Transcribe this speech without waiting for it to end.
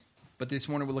but this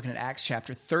morning we're looking at Acts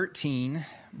chapter 13,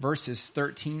 verses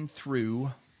 13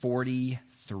 through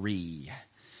 43.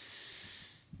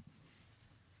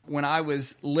 When I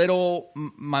was little,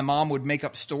 my mom would make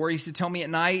up stories to tell me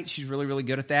at night. She's really, really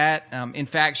good at that. In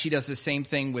fact, she does the same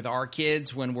thing with our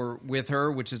kids when we're with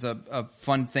her, which is a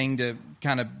fun thing to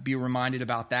kind of be reminded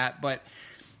about that. But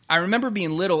I remember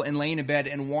being little and laying in bed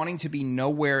and wanting to be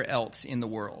nowhere else in the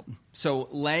world. So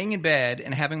laying in bed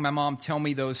and having my mom tell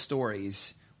me those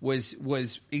stories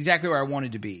was exactly where I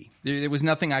wanted to be. There was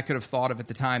nothing I could have thought of at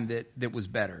the time that was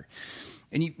better.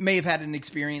 And you may have had an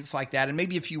experience like that. And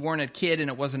maybe if you weren't a kid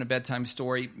and it wasn't a bedtime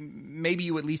story, maybe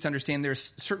you at least understand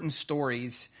there's certain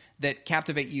stories that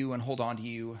captivate you and hold on to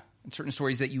you, and certain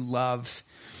stories that you love.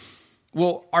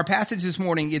 Well, our passage this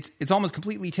morning, it's almost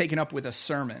completely taken up with a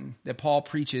sermon that Paul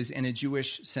preaches in a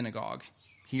Jewish synagogue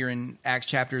here in Acts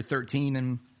chapter 13.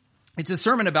 And it's a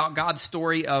sermon about God's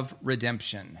story of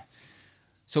redemption.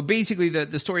 So basically,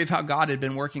 the story of how God had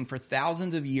been working for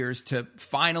thousands of years to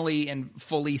finally and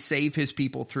fully save his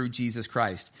people through Jesus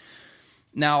Christ.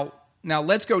 Now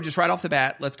let's go just right off the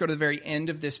bat. Let's go to the very end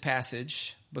of this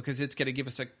passage because it's going to give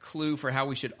us a clue for how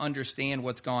we should understand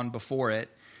what's gone before it.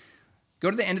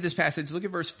 Go to the end of this passage, look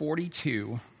at verse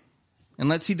 42, and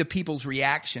let's see the people's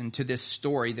reaction to this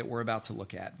story that we're about to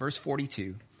look at. Verse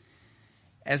 42,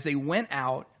 as they went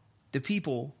out, the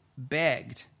people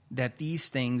begged that these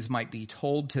things might be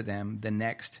told to them the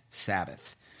next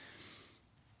Sabbath.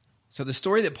 So the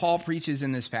story that Paul preaches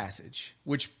in this passage,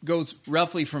 which goes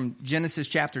roughly from Genesis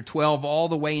chapter 12 all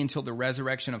the way until the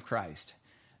resurrection of Christ,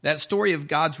 that story of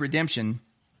God's redemption,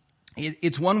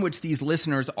 it's one which these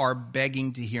listeners are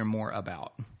begging to hear more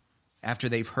about after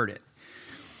they've heard it.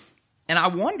 And I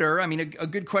wonder, a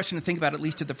good question to think about, at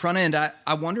least at the front end,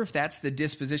 I wonder if that's the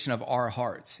disposition of our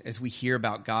hearts as we hear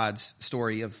about God's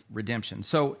story of redemption.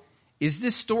 So is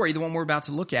this story, the one we're about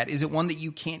to look at, is it one that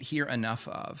you can't hear enough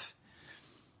of?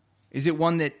 Is it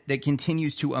one that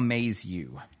continues to amaze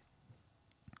you?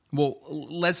 Well,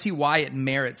 let's see why it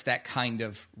merits that kind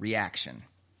of reaction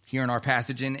here in our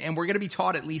passage. And we're going to be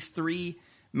taught at least three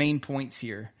main points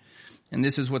here. And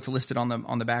this is what's listed on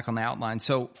the back on the outline.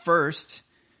 So first,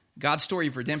 God's story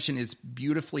of redemption is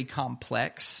beautifully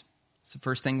complex. It's the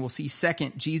first thing we'll see.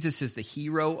 Second, Jesus is the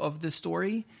hero of the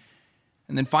story.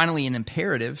 And then finally, an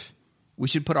imperative, we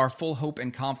should put our full hope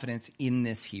and confidence in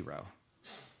this hero,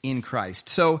 in Christ.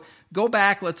 So go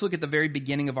back, let's look at the very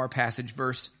beginning of our passage,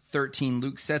 verse 13.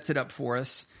 Luke sets it up for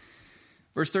us.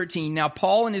 Verse 13, now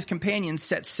Paul and his companions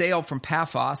set sail from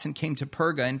Paphos and came to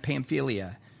Perga in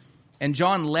Pamphylia. And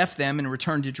John left them and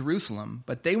returned to Jerusalem,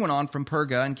 but they went on from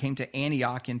Perga and came to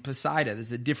Antioch in Pisidia. This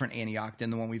is a different Antioch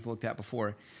than the one we've looked at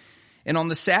before. And on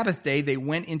the Sabbath day, they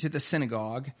went into the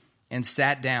synagogue and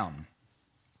sat down.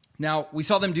 Now, we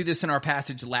saw them do this in our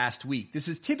passage last week. This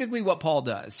is typically what Paul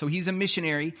does. So he's a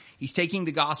missionary. He's taking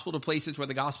the gospel to places where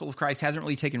the gospel of Christ hasn't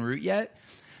really taken root yet.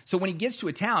 So when he gets to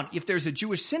a town, if there's a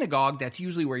Jewish synagogue, that's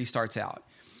usually where he starts out.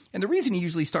 And the reason he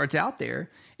usually starts out there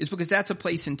is because that's a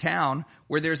place in town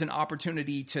where there's an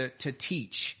opportunity to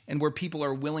teach and where people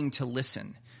are willing to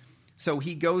listen. So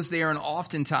he goes there, and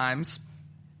oftentimes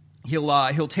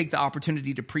he'll take the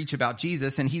opportunity to preach about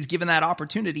Jesus, and he's given that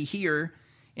opportunity here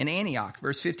in Antioch.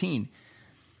 Verse 15,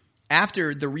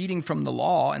 after the reading from the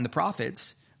law and the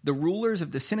prophets, the rulers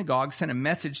of the synagogue sent a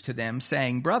message to them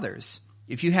saying, brothers,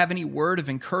 if you have any word of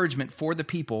encouragement for the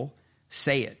people,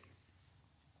 say it.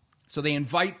 So they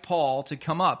invite Paul to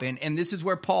come up, and this is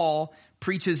where Paul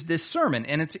preaches this sermon,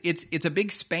 and it's a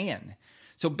big span.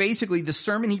 So basically, the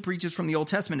sermon he preaches from the Old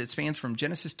Testament, it spans from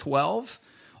Genesis 12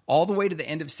 all the way to the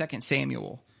end of 2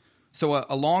 Samuel. So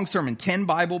a long sermon, 10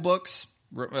 Bible books,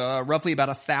 roughly about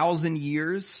 1,000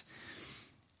 years.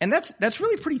 And that's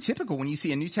really pretty typical when you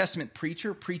see a New Testament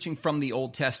preacher preaching from the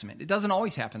Old Testament. It doesn't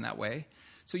always happen that way.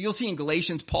 So you'll see in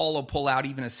Galatians, Paul will pull out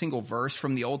even a single verse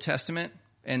from the Old Testament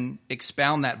and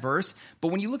expound that verse. But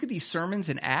when you look at these sermons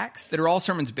in Acts that are all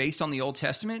sermons based on the Old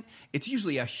Testament, it's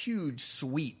usually a huge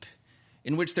sweep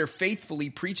in which they're faithfully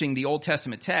preaching the Old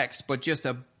Testament text, but just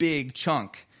a big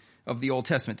chunk of the Old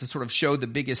Testament to sort of show the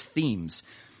biggest themes.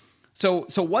 So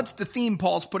what's the theme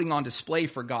Paul's putting on display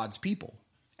for God's people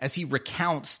as he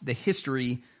recounts the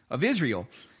history of Israel?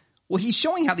 Well, he's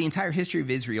showing how the entire history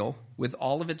of Israel, with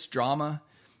all of its drama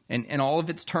and all of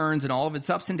its turns and all of its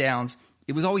ups and downs,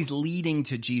 it was always leading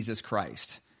to Jesus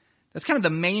Christ. That's kind of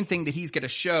the main thing that he's going to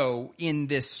show in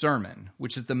this sermon,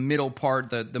 which is the middle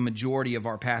part, the majority of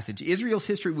our passage. Israel's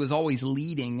history was always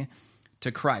leading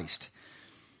to Christ.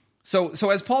 So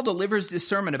as Paul delivers this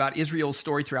sermon about Israel's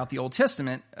story throughout the Old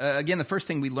Testament, again, the first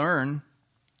thing we learn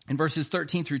in verses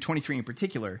 13 through 23 in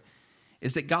particular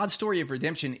is that God's story of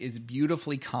redemption is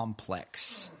beautifully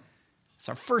complex. It's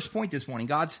our first point this morning.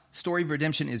 God's story of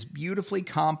redemption is beautifully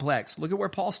complex. Look at where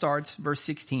Paul starts, verse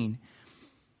 16.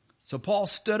 So Paul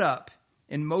stood up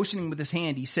and motioning with his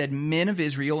hand, he said, "Men of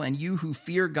Israel, and you who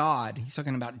fear God." He's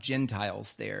talking about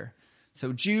Gentiles there.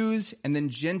 So Jews and then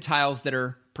Gentiles that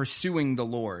are pursuing the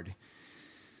Lord.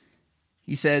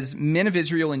 He says, "Men of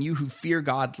Israel, and you who fear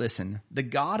God, listen. The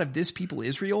God of this people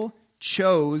Israel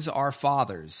chose our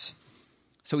fathers."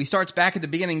 So he starts back at the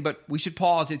beginning, but we should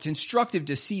pause. It's instructive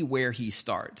to see where he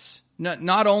starts.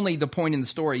 Not only the point in the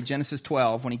story, Genesis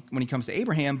 12, when he comes to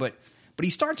Abraham, but he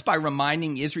starts by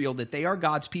reminding Israel that they are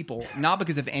God's people, not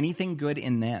because of anything good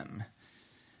in them,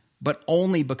 but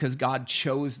only because God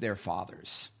chose their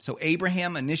fathers. So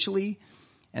Abraham initially,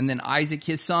 and then Isaac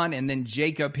his son, and then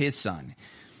Jacob his son.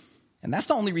 And that's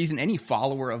the only reason any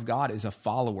follower of God is a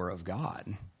follower of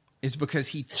God, is because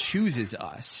he chooses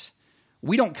us.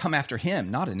 We don't come after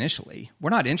him, not initially. We're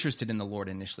not interested in the Lord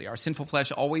initially. Our sinful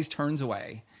flesh always turns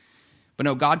away. But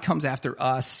no, God comes after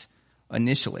us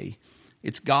initially.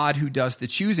 It's God who does the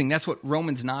choosing. That's what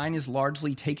Romans 9 is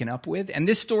largely taken up with, and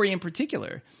this story in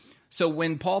particular. So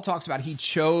when Paul talks about he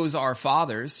chose our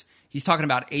fathers, he's talking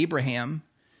about Abraham.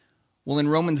 Well, in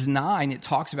Romans 9, it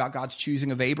talks about God's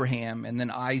choosing of Abraham and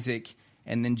then Isaac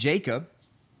and then Jacob.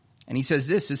 And he says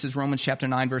this is Romans chapter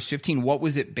 9, verse 15. What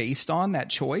was it based on, that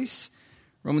choice?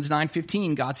 Romans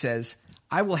 9:15, God says,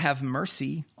 "I will have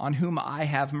mercy on whom I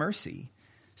have mercy."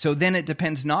 So then it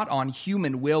depends not on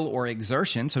human will or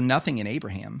exertion, so nothing in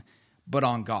Abraham, but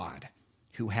on God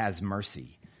who has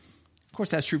mercy. Of course,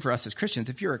 that's true for us as Christians.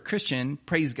 If you're a Christian,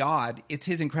 praise God, it's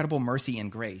his incredible mercy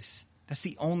and grace. That's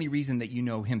the only reason that you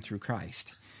know him through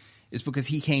Christ, is because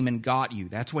he came and got you.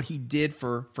 That's what he did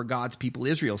for God's people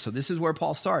Israel. So this is where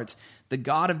Paul starts. The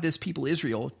God of this people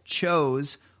Israel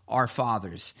chose our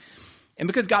fathers. And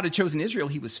because God had chosen Israel,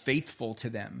 he was faithful to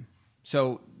them.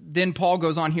 So then Paul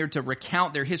goes on here to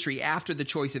recount their history after the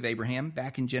choice of Abraham,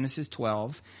 back in Genesis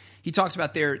 12. He talks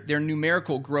about their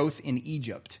numerical growth in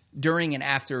Egypt during and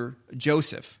after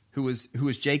Joseph, who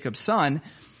was Jacob's son.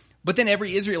 But then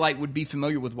every Israelite would be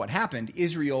familiar with what happened.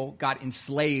 Israel got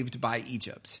enslaved by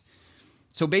Egypt.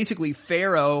 So basically,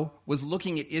 Pharaoh was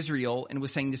looking at Israel and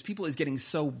was saying, this people is getting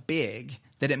so big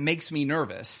that it makes me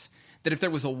nervous. That if there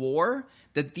was a war,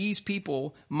 that these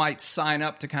people might sign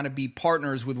up to kind of be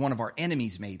partners with one of our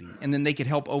enemies maybe, and then they could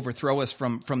help overthrow us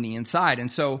from the inside. And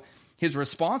so his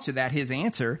response to that, his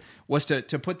answer, was to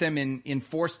put them in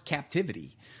forced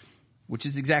captivity, which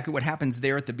is exactly what happens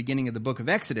there at the beginning of the book of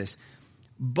Exodus.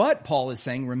 But Paul is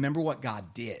saying, remember what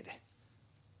God did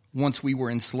once we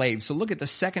were enslaved. So look at the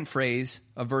second phrase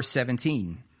of verse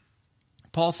 17.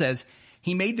 Paul says,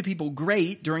 he made the people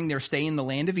great during their stay in the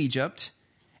land of Egypt,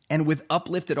 and with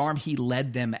uplifted arm, he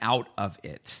led them out of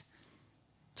it.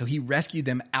 So he rescued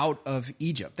them out of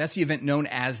Egypt. That's the event known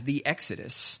as the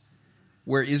Exodus,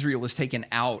 where Israel is taken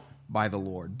out by the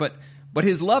Lord. But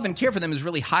his love and care for them is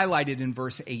really highlighted in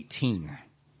verse 18.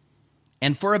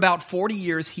 And for about 40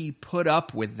 years, he put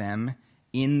up with them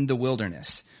in the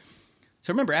wilderness.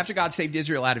 So remember, after God saved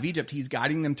Israel out of Egypt, he's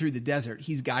guiding them through the desert.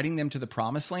 He's guiding them to the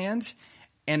promised land.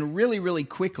 And really, really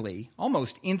quickly,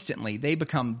 almost instantly, they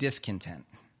become discontent.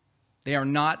 They are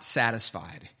not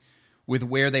satisfied with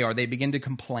where they are. They begin to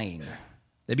complain.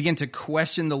 They begin to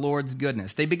question the Lord's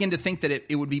goodness. They begin to think that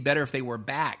it would be better if they were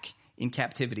back in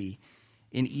captivity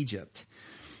in Egypt.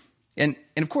 And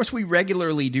of course, we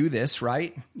regularly do this,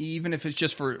 right? Even if it's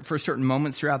just for certain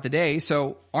moments throughout the day.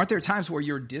 So aren't there times where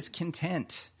you're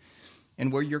discontent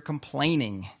and where you're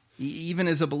complaining, even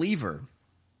as a believer?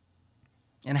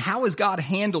 And how has God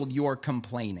handled your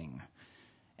complaining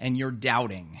and your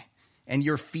doubting and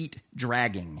your feet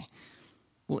dragging?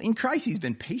 Well, in Christ, he's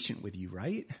been patient with you,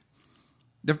 right?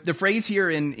 The phrase here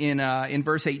in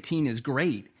verse 18 is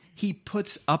great. He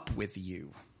puts up with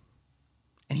you.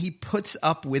 And he puts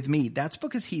up with me. That's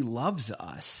because he loves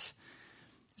us.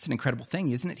 It's an incredible thing,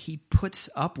 isn't it? He puts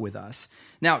up with us.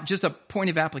 Now, just a point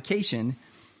of application,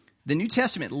 the New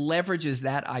Testament leverages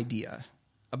that idea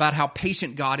about how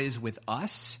patient God is with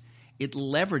us. It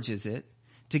leverages it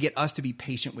to get us to be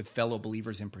patient with fellow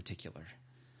believers in particular.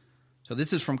 So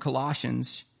this is from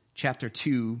Colossians chapter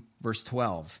 2, verse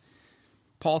 12.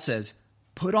 Paul says,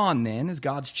 put on then, as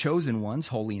God's chosen ones,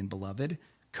 holy and beloved,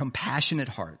 compassionate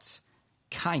hearts,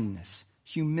 kindness,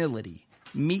 humility,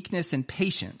 meekness, and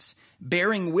patience,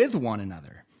 bearing with one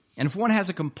another. And if one has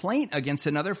a complaint against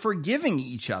another, forgiving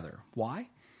each other. Why?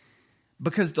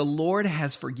 Because the Lord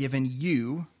has forgiven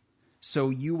you, so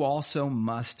you also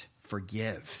must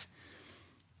forgive.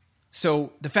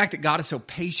 So the fact that God is so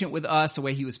patient with us, the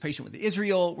way he was patient with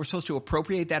Israel, we're supposed to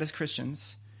appropriate that as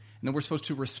Christians. And then we're supposed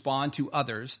to respond to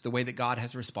others the way that God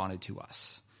has responded to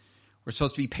us. We're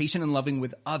supposed to be patient and loving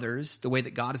with others the way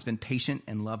that God has been patient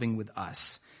and loving with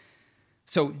us.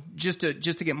 So just to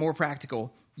get more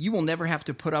practical, you will never have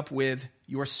to put up with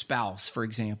your spouse, for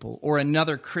example, or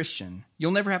another Christian.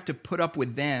 You'll never have to put up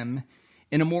with them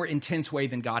in a more intense way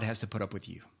than God has to put up with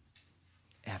you.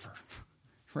 Ever.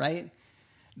 Right?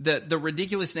 The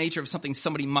ridiculous nature of something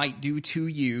somebody might do to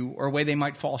you or a way they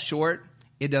might fall short,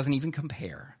 it doesn't even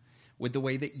compare with the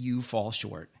way that you fall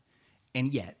short.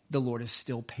 And yet, the Lord is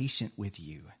still patient with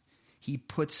you. He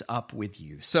puts up with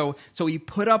you. So he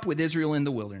put up with Israel in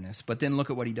the wilderness, but then look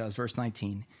at what he does, verse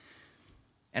 19.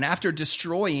 And after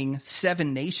destroying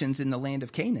 7 nations in the land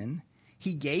of Canaan,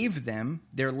 he gave them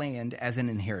their land as an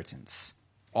inheritance.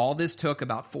 All this took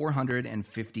about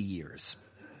 450 years.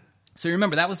 So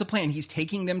remember, that was the plan. He's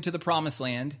taking them to the promised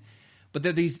land, but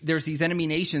there's these enemy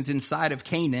nations inside of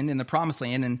Canaan in the promised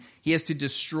land, and he has to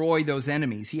destroy those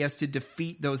enemies. He has to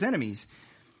defeat those enemies.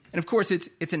 And of course,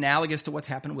 it's analogous to what's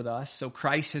happened with us. So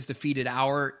Christ has defeated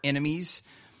our enemies.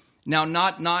 Now,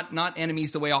 not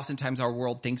enemies the way oftentimes our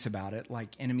world thinks about it,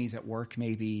 like enemies at work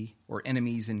maybe, or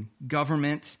enemies in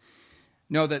government.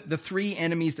 No, the 3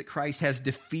 enemies that Christ has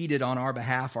defeated on our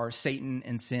behalf are Satan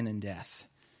and sin and death.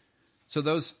 So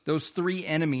those 3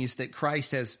 enemies that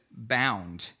Christ has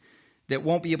bound, that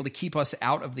won't be able to keep us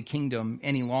out of the kingdom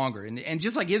any longer. And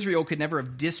just like Israel could never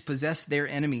have dispossessed their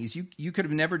enemies, you could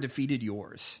have never defeated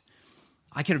yours.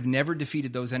 I could have never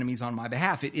defeated those enemies on my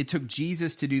behalf. It took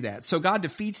Jesus to do that. So God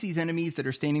defeats these enemies that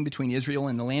are standing between Israel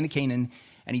and the land of Canaan,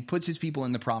 and he puts his people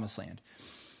in the promised land.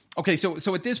 Okay,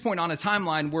 so at this point on a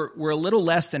timeline, we're a little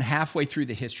less than halfway through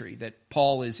the history that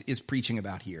Paul is preaching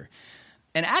about here.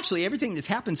 And actually, everything that's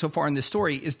happened so far in this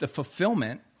story is the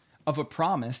fulfillment of a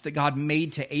promise that God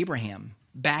made to Abraham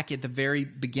back at the very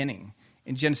beginning.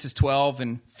 In Genesis 12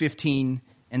 and 15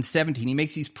 and 17, he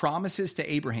makes these promises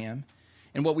to Abraham.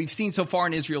 And what we've seen so far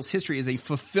in Israel's history is a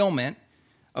fulfillment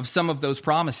of some of those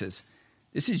promises.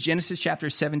 This is Genesis chapter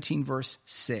 17, verse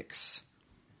 6.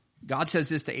 God says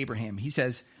this to Abraham. He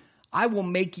says, I will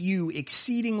make you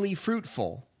exceedingly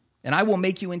fruitful, and I will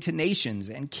make you into nations,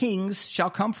 and kings shall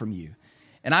come from you.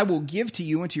 And I will give to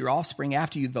you and to your offspring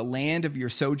after you the land of your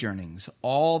sojournings,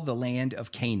 all the land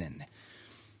of Canaan.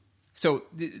 So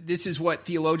this is what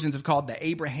theologians have called the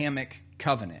Abrahamic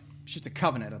covenant. It's just a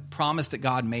covenant, a promise that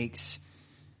God makes,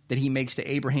 that he makes to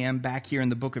Abraham back here in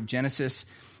the book of Genesis.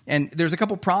 And there's a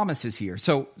couple promises here.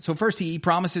 So first he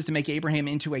promises to make Abraham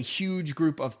into a huge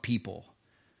group of people.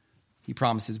 He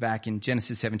promises back in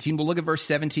Genesis 17. We'll look at verse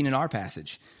 17 in our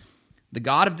passage. The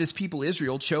God of this people,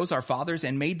 Israel, chose our fathers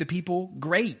and made the people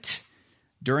great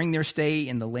during their stay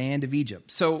in the land of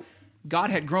Egypt. So God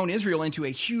had grown Israel into a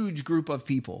huge group of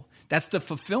people. That's the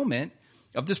fulfillment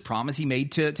of this promise he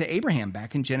made to Abraham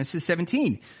back in Genesis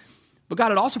 17. But God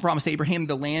had also promised Abraham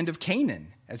the land of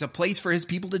Canaan as a place for his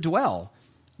people to dwell.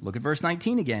 Look at verse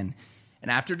 19 again.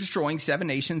 And after destroying 7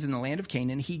 nations in the land of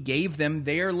Canaan, he gave them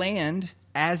their land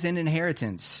as an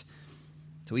inheritance.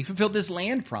 So he fulfilled this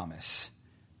land promise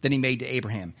that he made to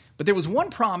Abraham. But there was one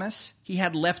promise he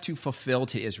had left to fulfill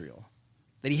to Israel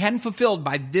that he hadn't fulfilled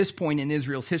by this point in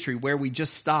Israel's history, where we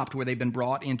just stopped, where they've been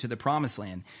brought into the promised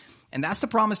land. And that's the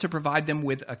promise to provide them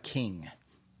with a king.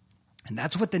 And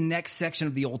that's what the next section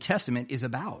of the Old Testament is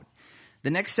about.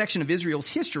 The next section of Israel's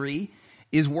history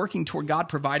is working toward God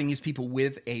providing his people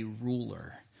with a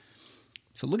ruler.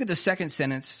 So look at the second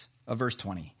sentence of verse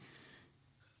 20.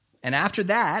 And after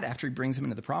that, after he brings them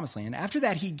into the promised land, after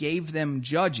that he gave them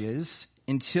judges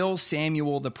until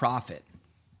Samuel the prophet.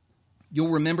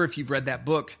 You'll remember if you've read that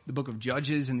book, the book of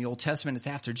Judges in the Old Testament, it's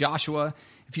after Joshua.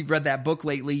 If you've read that book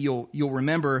lately, you'll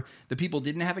remember the people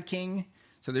didn't have a king.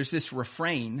 So there's this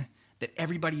refrain that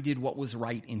everybody did what was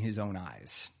right in his own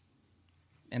eyes.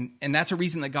 And that's a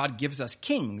reason that God gives us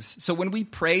kings. So when we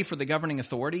pray for the governing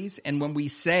authorities and when we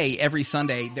say every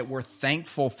Sunday that we're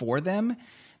thankful for them,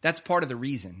 that's part of the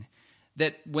reason.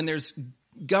 That when there's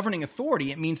governing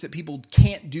authority, it means that people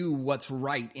can't do what's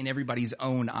right in everybody's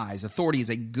own eyes. Authority is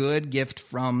a good gift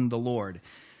from the Lord.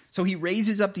 So he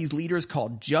raises up these leaders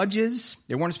called judges.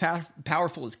 They weren't as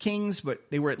powerful as kings, but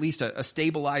they were at least a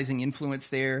stabilizing influence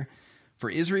there for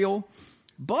Israel.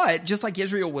 But just like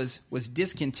Israel was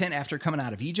discontent after coming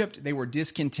out of Egypt, they were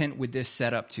discontent with this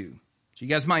setup too. So you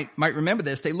guys might remember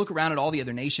this. They look around at all the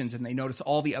other nations and they notice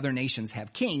all the other nations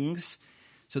have kings.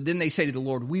 So then they say to the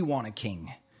Lord, we want a king,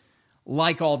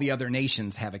 like all the other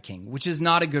nations have a king, which is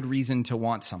not a good reason to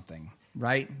want something,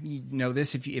 right? You know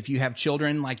this if you have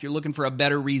children, like you're looking for a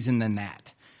better reason than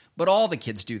that. But all the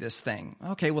kids do this thing.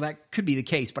 Okay, well that could be the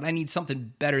case, but I need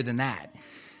something better than that.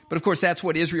 But of course, that's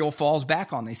what Israel falls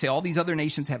back on. They say all these other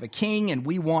nations have a king and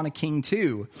we want a king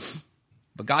too.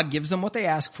 But God gives them what they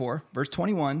ask for. Verse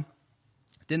 21,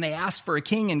 then they asked for a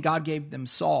king and God gave them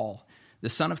Saul, the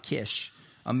son of Kish,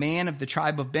 a man of the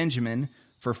tribe of Benjamin,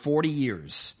 for 40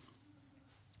 years.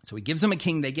 So he gives them a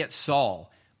king, they get Saul.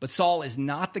 But Saul is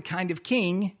not the kind of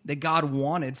king that God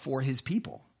wanted for his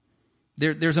people.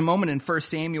 There's a moment in 1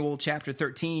 Samuel chapter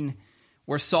 13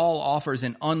 where Saul offers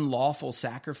an unlawful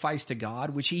sacrifice to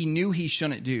God, which he knew he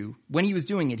shouldn't do. When he was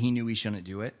doing it, he knew he shouldn't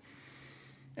do it.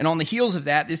 And on the heels of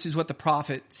that, this is what the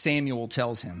prophet Samuel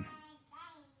tells him.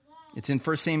 It's in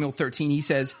 1 Samuel 13. He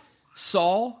says,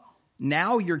 Saul,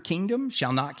 now your kingdom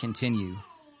shall not continue.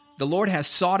 The Lord has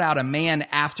sought out a man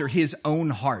after his own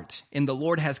heart, and the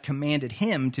Lord has commanded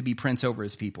him to be prince over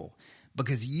his people,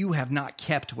 because you have not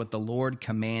kept what the Lord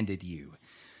commanded you.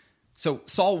 So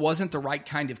Saul wasn't the right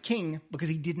kind of king because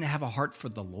he didn't have a heart for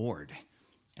the Lord.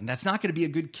 And that's not going to be a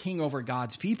good king over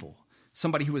God's people.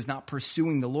 Somebody who is not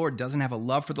pursuing the Lord doesn't have a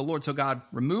love for the Lord. So God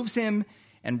removes him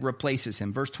and replaces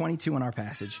him. Verse 22 in our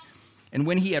passage. And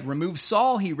when he had removed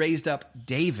Saul, he raised up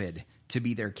David to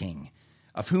be their king,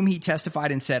 of whom he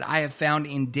testified and said, I have found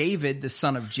in David, the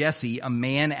son of Jesse, a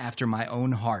man after my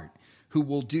own heart, who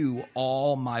will do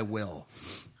all my will.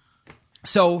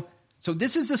 So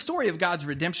this is the story of God's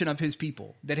redemption of his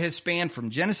people that has spanned from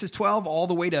Genesis 12 all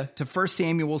the way to 1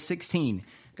 Samuel 16.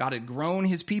 God had grown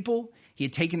his people. He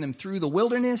had taken them through the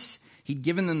wilderness. He'd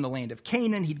given them the land of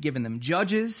Canaan. He'd given them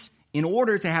judges in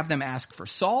order to have them ask for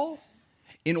Saul,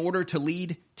 in order to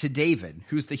lead to David,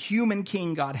 who's the human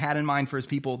king God had in mind for his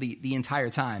people the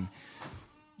entire time.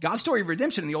 God's story of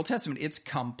redemption in the Old Testament, it's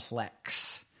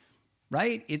complex,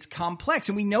 right? It's complex.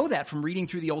 And we know that from reading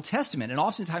through the Old Testament and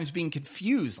oftentimes being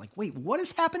confused. Like, wait, what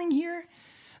is happening here?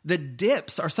 The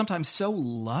dips are sometimes so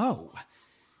low.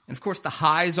 And of course, the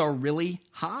highs are really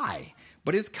high.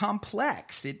 But it's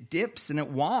complex. It dips and it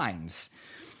winds.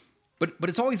 But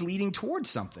it's always leading towards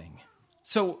something.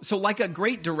 So like a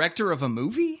great director of a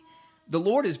movie, the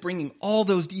Lord is bringing all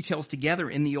those details together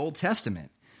in the Old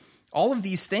Testament. All of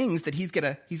these things that he's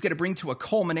gonna bring to a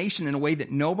culmination in a way that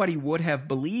nobody would have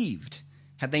believed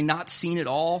had they not seen it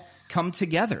all come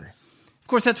together. Of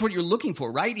course, that's what you're looking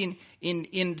for, right?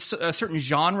 In a certain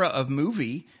genre of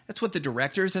movie, that's what the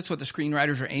directors, that's what the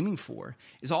screenwriters are aiming for,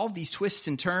 is all of these twists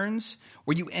and turns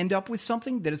where you end up with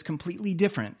something that is completely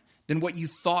different than what you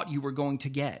thought you were going to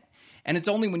get. And it's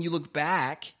only when you look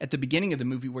back at the beginning of the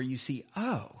movie where you see,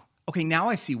 oh, okay, now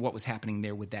I see what was happening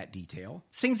there with that detail.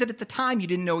 Things that at the time you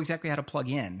didn't know exactly how to plug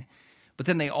in. But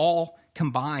then they all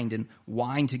combined and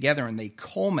wind together and they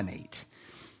culminate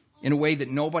in a way that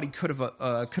nobody could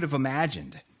have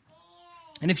imagined.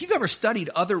 And if you've ever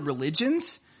studied other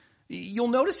religions, you'll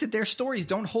notice that their stories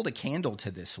don't hold a candle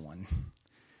to this one.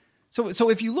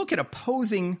 So if you look at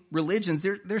opposing religions,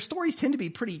 their stories tend to be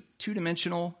pretty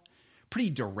two-dimensional,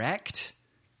 pretty direct,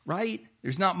 right?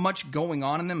 There's not much going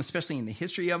on in them, especially in the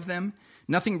history of them.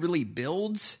 Nothing really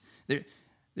builds.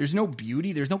 There's no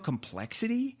beauty. There's no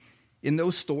complexity in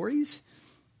those stories.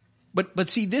 But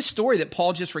see, this story that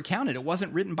Paul just recounted, it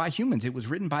wasn't written by humans. It was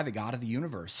written by the God of the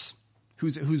universe,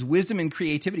 whose wisdom and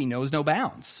creativity knows no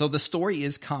bounds. So the story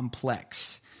is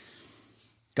complex.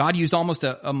 God used almost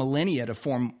a millennia to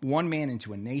form one man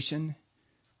into a nation,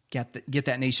 get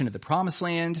that nation to the promised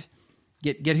land,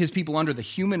 get his people under the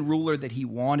human ruler that he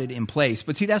wanted in place.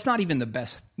 But see, that's not even the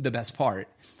best part.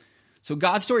 So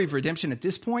God's story of redemption at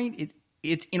this point,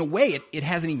 it's in a way, it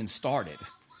hasn't even started.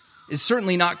 It's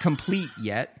certainly not complete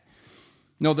yet.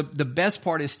 No, the best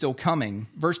part is still coming.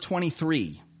 Verse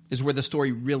 23 is where the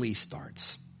story really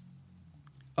starts.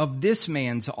 Of this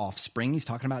man's offspring, he's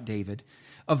talking about David,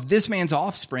 of this man's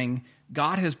offspring,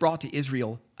 God has brought to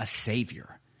Israel a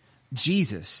Savior,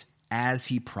 Jesus, as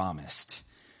he promised.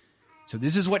 So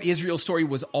this is what Israel's story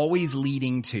was always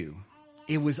leading to.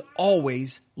 It was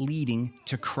always leading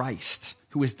to Christ,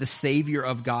 who is the Savior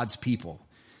of God's people.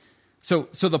 So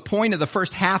the point of the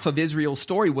first half of Israel's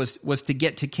story was to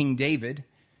get to King David.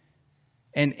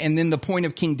 And then the point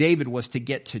of King David was to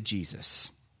get to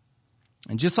Jesus.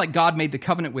 And just like God made the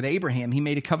covenant with Abraham, he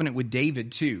made a covenant with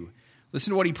David too.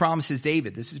 Listen to what he promises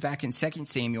David. This is back in 2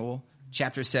 Samuel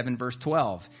chapter 7, verse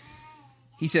 12.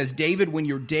 He says, David, when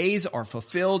your days are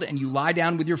fulfilled and you lie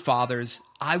down with your fathers,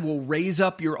 I will raise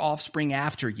up your offspring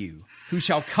after you, who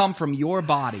shall come from your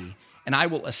body, and I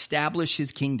will establish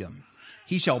his kingdom.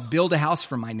 He shall build a house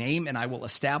for my name, and I will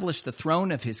establish the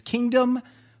throne of his kingdom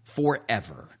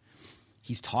forever.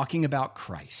 He's talking about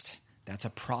Christ. That's a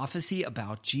prophecy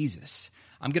about Jesus.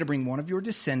 I'm going to bring one of your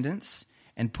descendants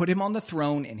and put him on the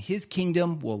throne, and his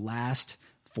kingdom will last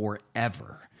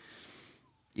forever.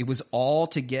 It was all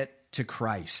to get to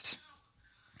Christ.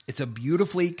 It's a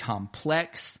beautifully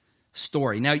complex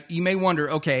story. Now, you may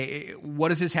wonder, okay, what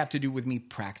does this have to do with me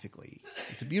practically?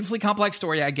 It's a beautifully complex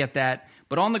story, I get that.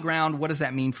 But on the ground, what does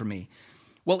that mean for me?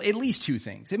 Well, at least two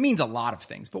things. It means a lot of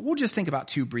things, but we'll just think about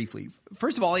two briefly.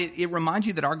 First of all, it reminds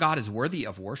you that our God is worthy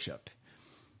of worship,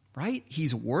 right?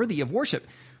 He's worthy of worship.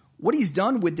 What he's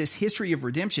done with this history of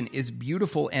redemption is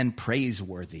beautiful and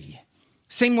praiseworthy.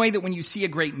 Same way that when you see a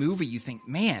great movie, you think,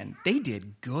 man, they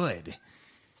did good.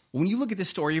 When you look at the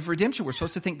story of redemption, we're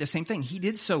supposed to think the same thing. He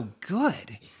did so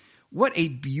good. What a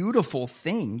beautiful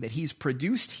thing that he's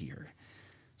produced here.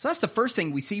 So that's the first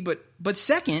thing we see. But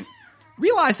second,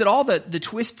 realize that all the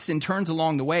twists and turns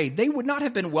along the way, they would not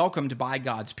have been welcomed by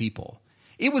God's people.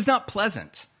 It was not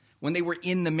pleasant when they were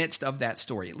in the midst of that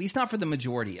story, at least not for the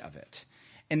majority of it.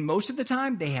 And most of the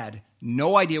time, they had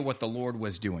no idea what the Lord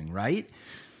was doing, right?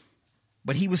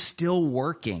 But he was still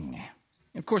working.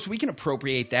 Of course, we can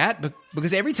appropriate that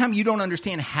because every time you don't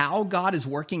understand how God is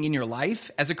working in your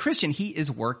life, as a Christian, he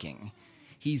is working.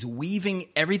 He's weaving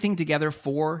everything together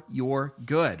for your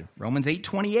good. Romans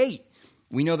 8:28.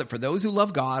 We know that for those who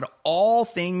love God, all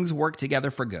things work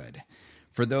together for good,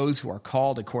 for those who are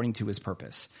called according to his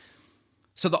purpose.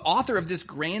 So the author of this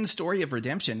grand story of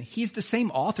redemption, he's the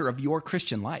same author of your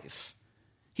Christian life.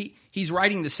 He's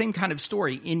writing the same kind of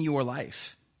story in your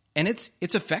life. And it's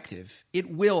effective.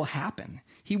 It will happen.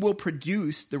 He will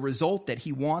produce the result that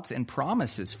he wants and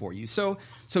promises for you. So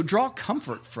draw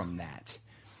comfort from that.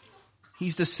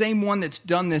 He's the same one that's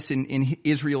done this in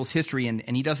Israel's history,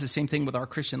 and he does the same thing with our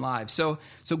Christian lives. So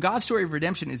God's story of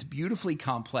redemption is beautifully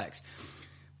complex.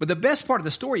 But the best part of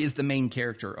the story is the main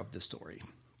character of the story.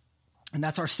 And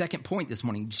that's our second point this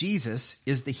morning. Jesus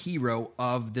is the hero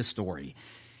of the story.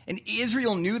 And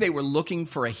Israel knew they were looking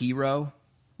for a hero,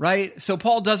 right? So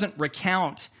Paul doesn't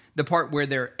recount the part where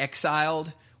they're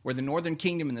exiled, where the northern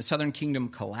kingdom and the southern kingdom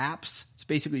collapse. It's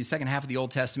basically the second half of the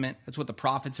Old Testament. That's what the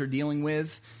prophets are dealing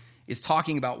with. It's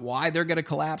talking about why they're going to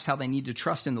collapse, how they need to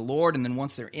trust in the Lord, and then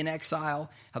once they're in exile,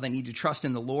 how they need to trust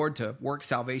in the Lord to work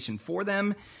salvation for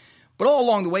them. But all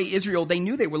along the way, Israel, they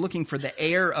knew they were looking for the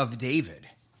heir of David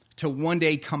to one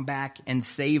day come back and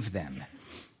save them.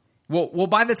 Well,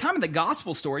 by the time of the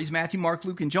gospel stories, Matthew, Mark,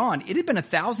 Luke, and John, it had been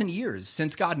 1,000 years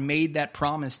since God made that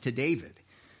promise to David.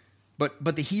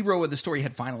 But the hero of the story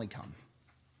had finally come.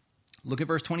 Look at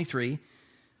verse 23.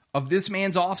 Of this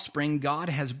man's offspring, God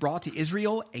has brought to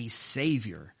Israel a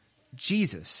Savior,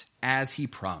 Jesus, as he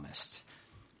promised.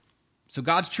 So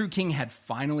God's true king had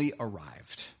finally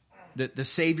arrived. The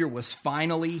Savior was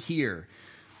finally here.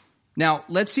 Now,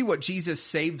 let's see what Jesus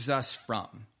saves us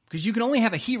from. Because you can only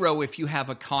have a hero if you have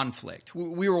a conflict.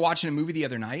 We were watching a movie the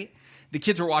other night. The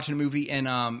kids were watching a movie, and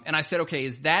I said, okay,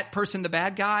 is that person the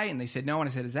bad guy? And they said no. And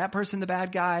I said, is that person the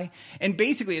bad guy? And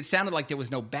basically, it sounded like there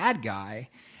was no bad guy.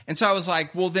 And so I was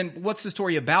like, well, then what's the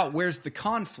story about? Where's the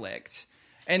conflict?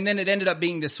 And then it ended up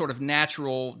being this sort of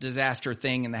natural disaster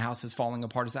thing, and the house is falling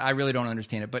apart. I really don't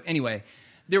understand it. But anyway,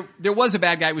 there was a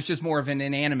bad guy. It was just more of an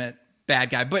inanimate bad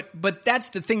guy. But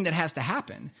that's the thing that has to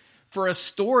happen. For a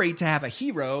story to have a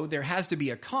hero, there has to be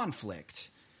a conflict.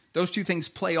 Those two things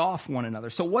play off one another.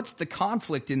 So what's the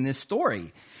conflict in this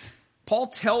story? Paul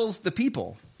tells the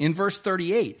people in verse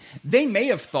 38, they may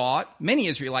have thought, many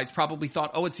Israelites probably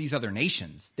thought, oh, it's these other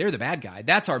nations. They're the bad guy.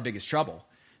 That's our biggest trouble.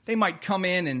 They might come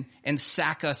in and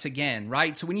sack us again,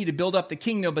 right? So we need to build up the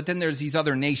kingdom, but then there's these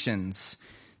other nations.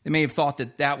 They may have thought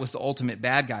that was the ultimate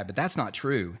bad guy, but that's not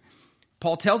true.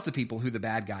 Paul tells the people who the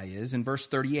bad guy is in verse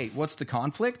 38. What's the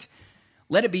conflict?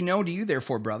 Let it be known to you,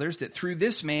 therefore, brothers, that through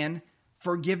this man,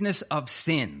 forgiveness of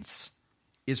sins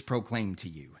is proclaimed to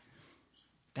you.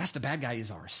 That's the bad guy, is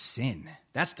our sin.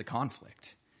 That's the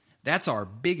conflict. That's our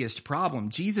biggest problem.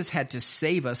 Jesus had to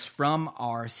save us from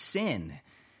our sin.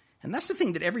 And that's the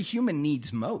thing that every human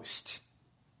needs most.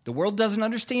 The world doesn't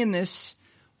understand this,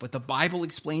 but the Bible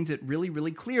explains it really,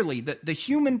 really clearly. The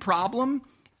human problem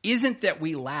isn't that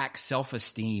we lack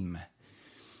self-esteem.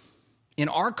 In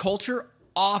our culture,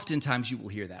 oftentimes you will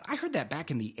hear that. I heard that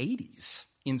back in the 80s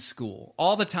in school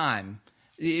all the time.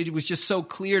 It was just so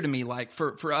clear to me, like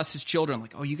for us as children,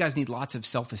 like, oh, you guys need lots of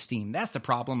self-esteem. That's the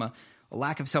problem, a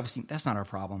lack of self-esteem. That's not our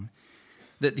problem.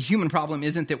 The human problem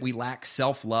isn't that we lack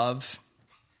self-love.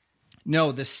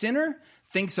 No, the sinner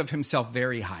thinks of himself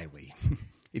very highly,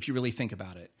 if you really think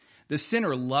about it. The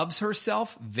sinner loves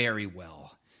herself very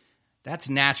well. That's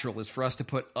natural, is for us to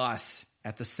put us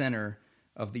at the center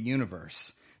of the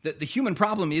universe. The human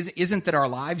problem isn't that our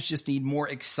lives just need more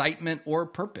excitement or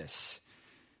purpose.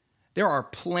 There are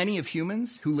plenty of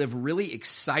humans who live really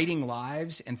exciting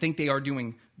lives and think they are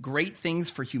doing great things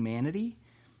for humanity,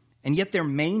 And yet their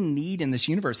main need in this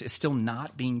universe is still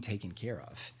not being taken care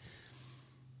of.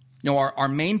 No, our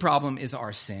main problem is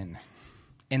our sin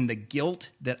and the guilt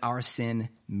that our sin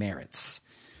merits,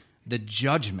 the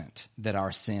judgment that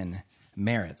our sin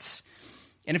merits.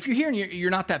 And if you're here and you're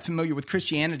not that familiar with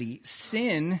Christianity,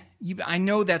 sin, I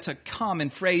know that's a common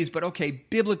phrase, but okay,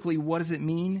 biblically, what does it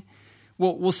mean?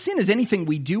 Well, sin is anything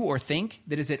we do or think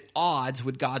that is at odds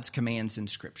with God's commands in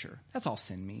Scripture. That's all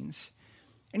sin means.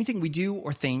 Anything we do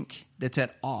or think that's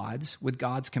at odds with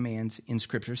God's commands in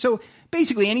Scripture. So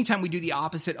basically, anytime we do the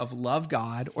opposite of love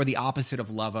God or the opposite of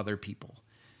love other people,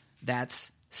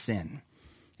 that's sin.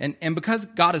 And because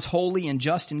God is holy and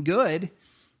just and good,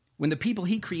 when the people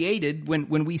he created,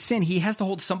 when we sin, he has to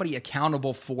hold somebody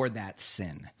accountable for that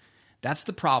sin. That's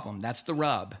the problem. That's the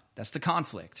rub. That's the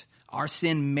conflict. Our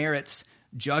sin merits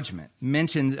judgment,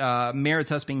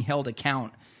 merits us being held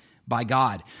account by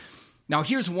God. Now,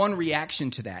 here's one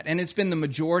reaction to that, and it's been the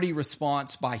majority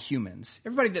response by humans.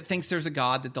 Everybody that thinks there's a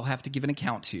God that they'll have to give an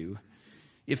account to,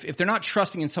 if they're not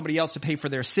trusting in somebody else to pay for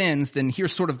their sins, then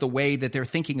here's sort of the way that they're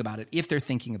thinking about it, if they're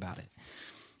thinking about it.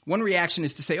 One reaction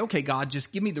is to say, okay, God,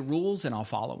 just give me the rules and I'll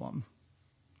follow them,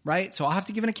 right? So I'll have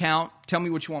to give an account. Tell me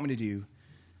what you want me to do.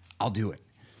 I'll do it.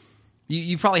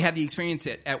 You've probably had the experience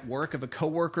at work of a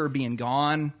coworker being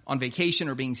gone on vacation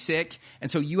or being sick,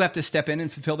 and so you have to step in and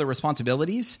fulfill their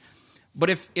responsibilities. But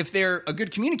if they're a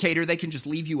good communicator, they can just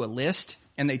leave you a list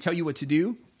and they tell you what to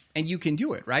do, and you can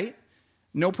do it, right?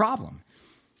 No problem.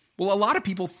 Well, a lot of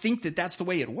people think that that's the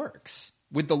way it works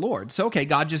with the Lord. So, okay,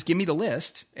 God, just give me the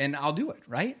list and I'll do it,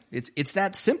 right? It's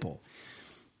that simple.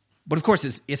 But of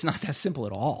course, it's not that simple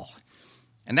at all.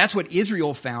 And that's what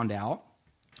Israel found out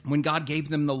when God gave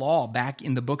them the law back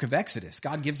in the book of Exodus.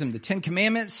 God gives them the 10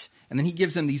 Commandments, and then he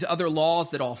gives them these other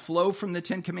laws that all flow from the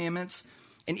 10 Commandments.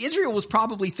 And Israel was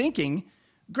probably thinking,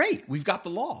 great, we've got the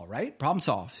law, right? Problem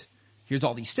solved. Here's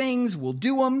all these things, we'll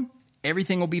do them,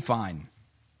 everything will be fine.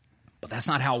 But that's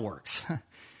not how it works.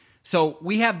 So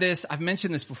we have this, I've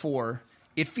mentioned this before,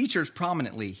 it features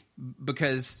prominently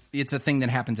because it's a thing that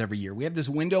happens every year. We have this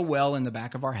window well in the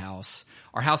back of our house.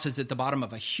 Our house is at the bottom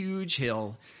of a huge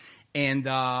hill. And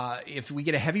if we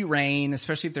get a heavy rain,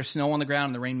 especially if there's snow on the ground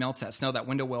and the rain melts that snow, that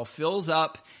window well fills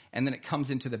up and then it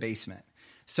comes into the basement.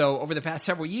 So over the past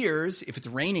several years, if it's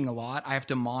raining a lot, I have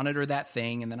to monitor that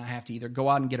thing, and then I have to either go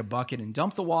out and get a bucket and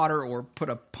dump the water or put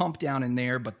a pump down in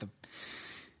there. But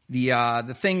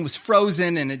the thing was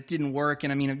frozen and it didn't work.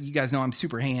 And I mean, you guys know I'm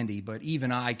super handy, but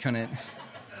even I couldn't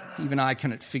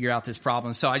figure out this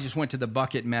problem. So I just went to the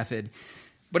bucket method.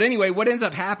 But anyway, what ends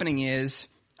up happening is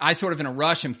I sort of in a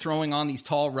rush am throwing on these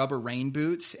tall rubber rain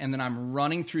boots, and then I'm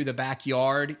running through the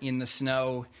backyard in the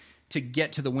snow to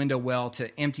get to the window well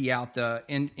to empty out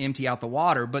the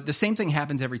water. But the same thing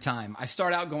happens every time. I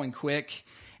start out going quick,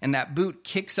 and that boot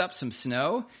kicks up some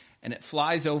snow, and it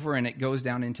flies over and it goes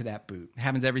down into that boot. It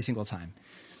happens every single time.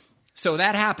 So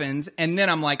that happens, and then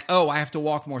I'm like, oh, I have to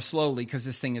walk more slowly because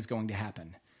this thing is going to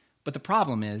happen. But the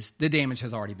problem is the damage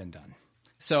has already been done.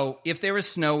 So if there is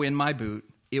snow in my boot,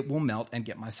 it will melt and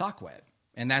get my sock wet.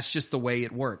 And that's just the way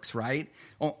it works, right?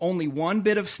 Only one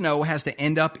bit of snow has to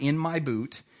end up in my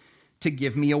boot to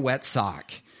give me a wet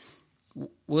sock.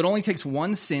 Well, it only takes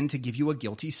one sin to give you a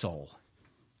guilty soul,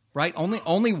 right?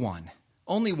 Only one.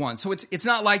 Only one. So it's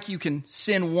not like you can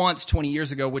sin once 20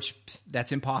 years ago, which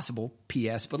that's impossible,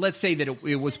 P.S. But let's say that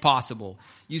it was possible.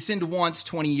 You sinned once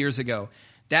 20 years ago.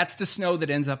 That's the snow that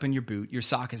ends up in your boot. Your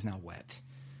sock is now wet,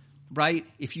 right?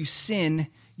 If you sin,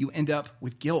 you end up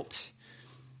with guilt.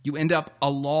 You end up a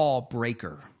law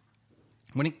breaker.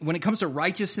 When it comes to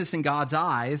righteousness in God's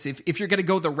eyes, if you're going to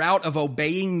go the route of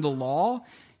obeying the law,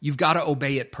 you've got to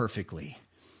obey it perfectly.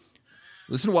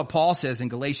 Listen to what Paul says in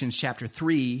Galatians chapter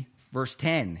 3, verse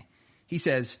 10. He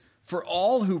says, "For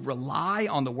all who rely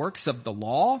on the works of the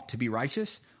law to be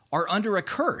righteous are under a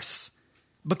curse,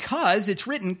 because it's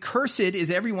written, 'Cursed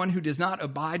is everyone who does not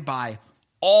abide by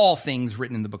all things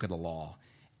written in the book of the law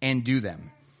and do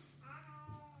them.'"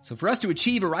 So for us to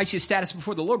achieve a righteous status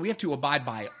before the Lord, we have to abide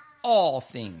by all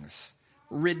things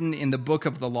written in the book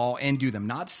of the law and do them.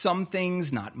 Not some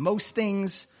things, not most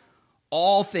things,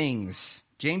 all things.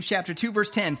 James chapter 2, verse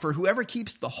 10, "For whoever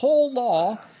keeps the whole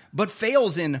law but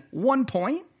fails in one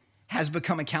point has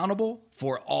become accountable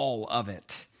for all of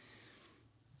it."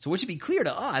 So what should be clear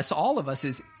to us, all of us,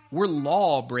 is we're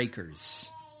law breakers.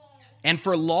 And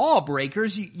for law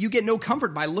breakers, you get no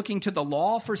comfort by looking to the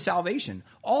law for salvation.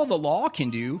 All the law can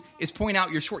do is point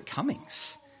out your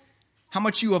shortcomings, how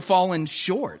much you have fallen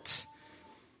short.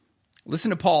 Listen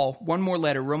to Paul, one more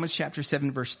letter, Romans chapter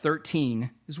 7, verse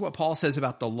 13. This is what Paul says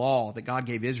about the law that God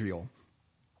gave Israel.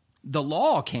 "The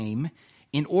law came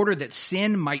in order that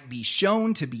sin might be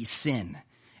shown to be sin,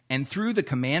 and through the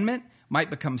commandment might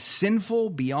become sinful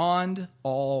beyond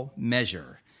all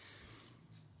measure.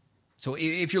 So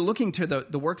if you're looking to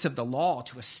the works of the law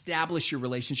to establish your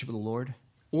relationship with the Lord,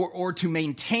 or to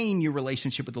maintain your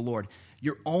relationship with the Lord,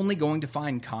 you're only going to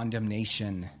find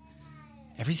condemnation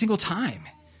every single time.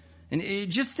 And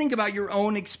just think about your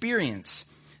own experience.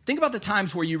 Think about the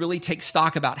times where you really take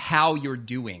stock about how you're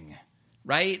doing,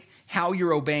 right? How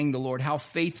you're obeying the Lord, how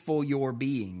faithful you're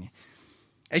being.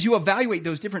 As you evaluate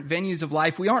those different venues of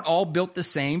life, we aren't all built the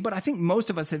same, but I think most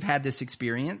of us have had this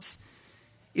experience.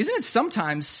 Isn't it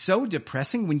sometimes so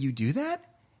depressing when you do that?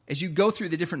 As you go through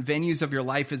the different venues of your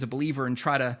life as a believer and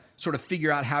try to sort of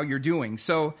figure out how you're doing.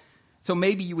 So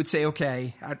maybe you would say,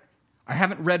 okay, I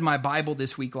haven't read my Bible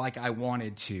this week like I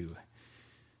wanted to.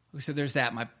 So there's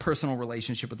that, my personal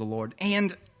relationship with the Lord.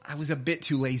 And I was a bit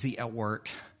too lazy at work.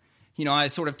 I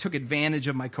sort of took advantage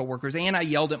of my coworkers, and I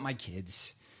yelled at my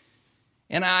kids.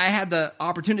 And I had the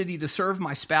opportunity to serve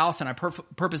my spouse, and I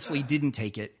purposely didn't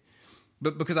take it,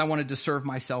 but because I wanted to serve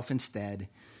myself instead.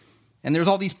 And there's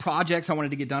all these projects I wanted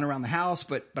to get done around the house,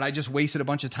 but I just wasted a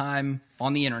bunch of time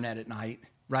on the internet at night,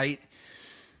 right?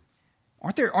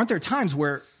 Aren't there times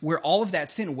where all of that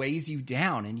sin weighs you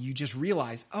down and you just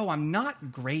realize, oh, I'm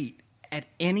not great at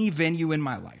any venue in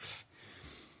my life?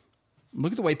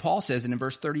 Look at the way Paul says it in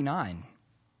verse 39.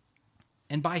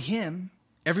 And by him,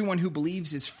 everyone who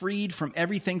believes is freed from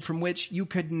everything from which you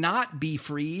could not be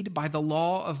freed by the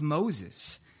law of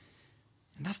Moses.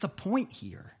 And that's the point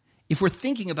here. If we're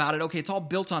thinking about it, okay, it's all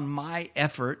built on my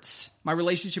efforts. My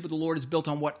relationship with the Lord is built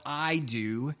on what I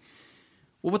do.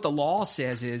 Well, what the law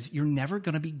says is you're never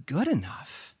going to be good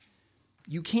enough.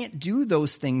 You can't do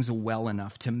those things well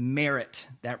enough to merit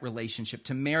that relationship,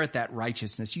 to merit that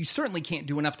righteousness. You certainly can't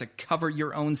do enough to cover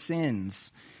your own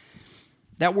sins.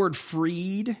 That word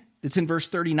freed that's in verse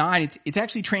 39, it's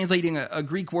actually translating a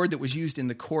Greek word that was used in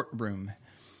the courtroom.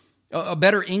 A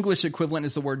better English equivalent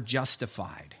is the word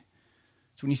justified.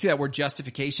 So when you see that word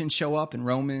justification show up in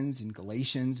Romans and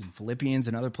Galatians and Philippians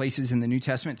and other places in the New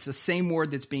Testament, it's the same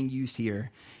word that's being used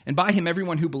here. And by him,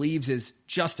 everyone who believes is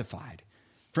justified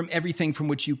from everything from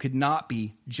which you could not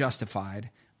be justified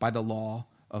by the law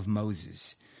of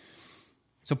Moses.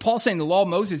 So Paul's saying the law of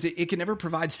Moses, it can never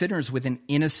provide sinners with an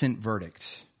innocent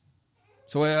verdict.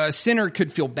 So a sinner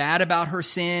could feel bad about her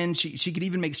sin. She could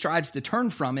even make strides to turn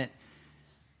from it.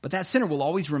 But that sinner will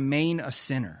always remain a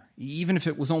sinner, even if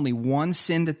it was only one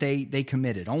sin that they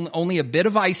committed. Only a bit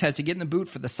of ice has to get in the boot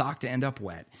for the sock to end up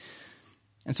wet.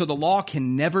 And so the law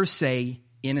can never say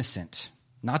innocent.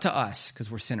 Not to us,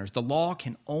 because we're sinners. The law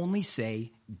can only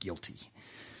say guilty.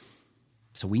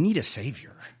 So we need a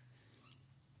Savior.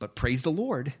 But praise the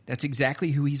Lord, that's exactly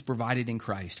who he's provided in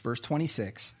Christ. Verse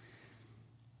 26,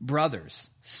 brothers,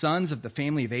 sons of the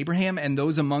family of Abraham, and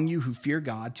those among you who fear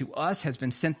God, to us has been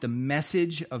sent the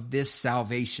message of this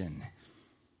salvation.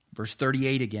 Verse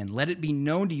 38 again, let it be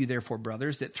known to you, therefore,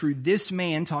 brothers, that through this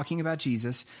man, talking about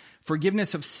Jesus,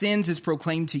 forgiveness of sins is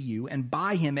proclaimed to you, and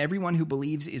by him everyone who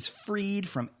believes is freed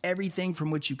from everything from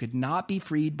which you could not be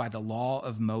freed by the law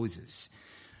of Moses.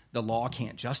 The law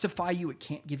can't justify you, it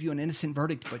can't give you an innocent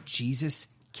verdict, but Jesus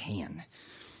can.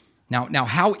 Now,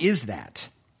 how is that?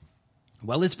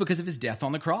 Well, it's because of his death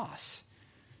on the cross.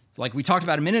 Like we talked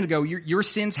about a minute ago, your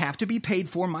sins have to be paid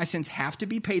for, my sins have to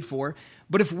be paid for,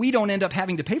 but if we don't end up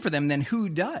having to pay for them, then who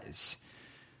does?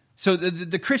 So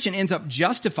the Christian ends up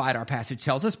justified, our passage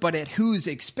tells us, but at whose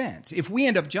expense? If we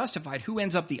end up justified, who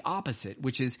ends up the opposite,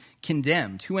 which is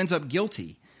condemned? Who ends up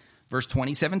guilty? Verse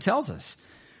 27 tells us,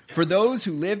 for those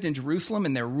who lived in Jerusalem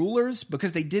and their rulers,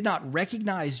 because they did not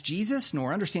recognize Jesus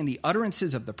nor understand the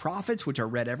utterances of the prophets, which are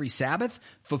read every Sabbath,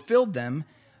 fulfilled them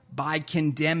by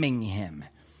condemning him.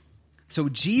 So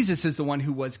Jesus is the one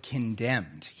who was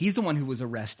condemned. He's the one who was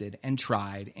arrested and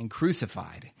tried and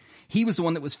crucified. He was the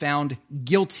one that was found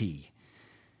guilty.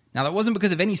 Now, that wasn't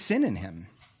because of any sin in him.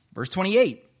 Verse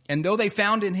 28, and though they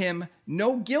found in him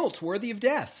no guilt worthy of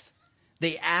death,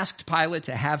 they asked Pilate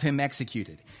to have him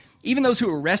executed. Even those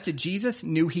who arrested Jesus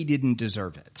knew he didn't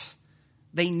deserve it.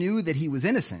 They knew that he was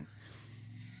innocent.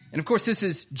 And of course, this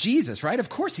is Jesus, right? Of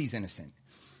course he's innocent.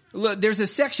 Look, there's a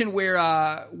section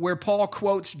where Paul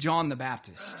quotes John the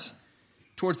Baptist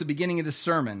towards the beginning of the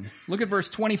sermon. Look at verse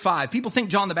 25. People think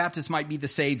John the Baptist might be the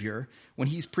Savior when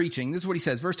he's preaching. This is what he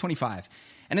says, verse 25.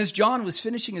 And as John was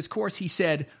finishing his course, he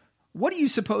said, what do you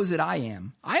suppose that I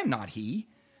am? I am not he.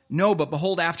 No, but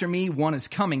behold, after me one is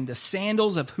coming, the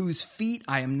sandals of whose feet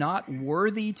I am not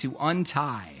worthy to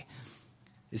untie.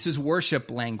 This is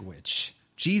worship language.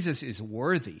 Jesus is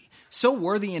worthy. So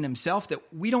worthy in himself that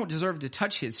we don't deserve to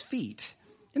touch his feet.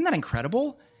 Isn't that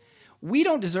incredible? We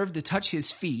don't deserve to touch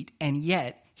his feet, and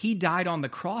yet he died on the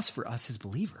cross for us as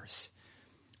believers.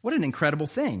 What an incredible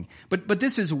thing. But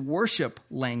this is worship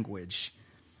language,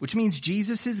 which means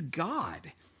Jesus is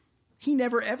God. He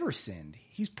never ever sinned.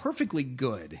 He's perfectly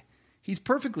good. He's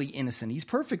perfectly innocent. He's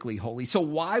perfectly holy. So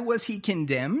why was he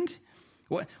condemned?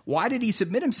 Why did he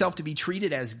submit himself to be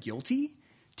treated as guilty,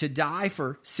 to die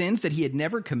for sins that he had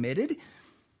never committed?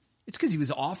 It's because he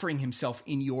was offering himself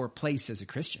in your place as a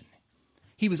Christian.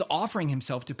 He was offering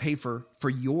himself to pay for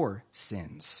your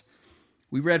sins.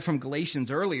 We read from Galatians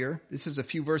earlier. This is a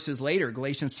few verses later,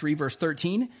 Galatians 3, verse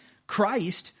 13.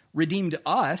 Christ redeemed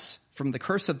us from the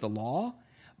curse of the law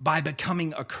by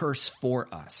becoming a curse for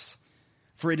us.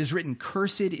 For it is written,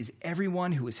 cursed is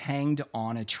everyone who is hanged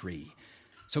on a tree.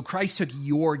 So Christ took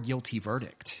your guilty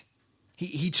verdict.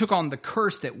 He took on the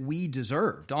curse that we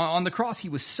deserved. On the cross, he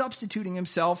was substituting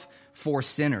himself for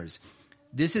sinners.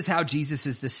 This is how Jesus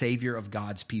is the Savior of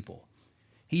God's people.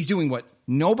 He's doing what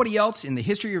nobody else in the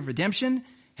history of redemption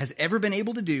has ever been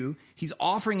able to do. He's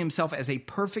offering himself as a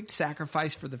perfect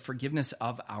sacrifice for the forgiveness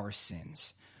of our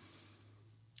sins.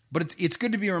 But it's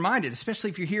good to be reminded,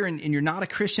 especially if you're here and you're not a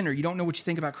Christian or you don't know what you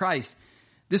think about Christ,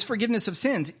 this forgiveness of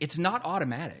sins, it's not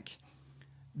automatic.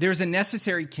 There's a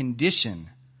necessary condition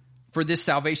for this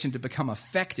salvation to become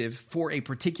effective for a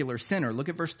particular sinner. Look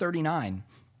at verse 39.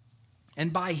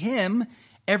 And by him,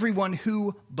 everyone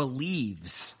who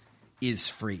believes is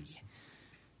free.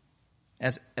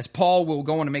 As Paul will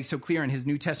go on to make so clear in his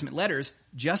New Testament letters,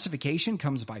 justification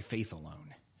comes by faith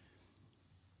alone.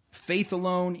 Faith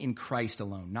alone in Christ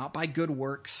alone, not by good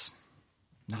works,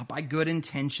 not by good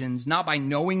intentions, not by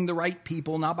knowing the right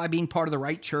people, not by being part of the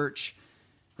right church,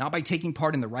 not by taking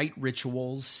part in the right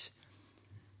rituals.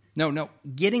 No,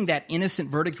 getting that innocent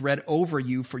verdict read over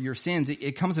you for your sins,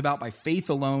 it comes about by faith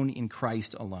alone in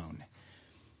Christ alone.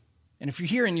 And if you're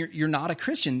here and you're not a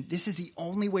Christian, this is the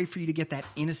only way for you to get that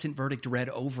innocent verdict read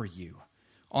over you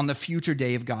on the future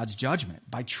day of God's judgment,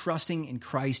 by trusting in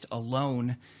Christ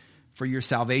alone for your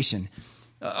salvation.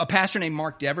 A pastor named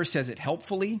Mark Dever says it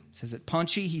helpfully, says it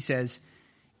punchy. He says,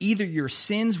 either your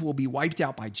sins will be wiped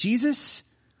out by Jesus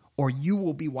or you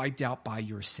will be wiped out by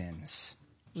your sins.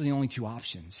 Those are the only two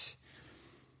options.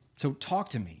 So talk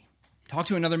to me. Talk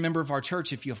to another member of our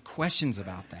church if you have questions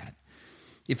about that.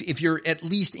 If you're at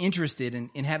least interested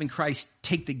in having Christ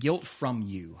take the guilt from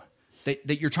you,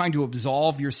 that you're trying to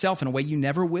absolve yourself in a way you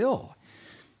never will.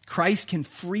 Christ can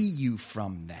free you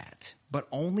from that, but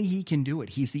only he can do it.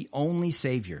 He's the only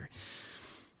Savior.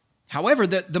 However,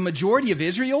 the majority of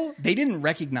Israel, they didn't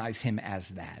recognize him as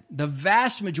that. The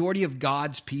vast majority of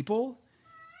God's people,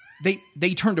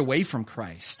 they turned away from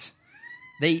Christ.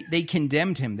 They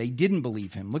condemned him. They didn't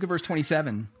believe him. Look at verse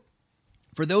 27.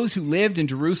 For those who lived in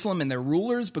Jerusalem and their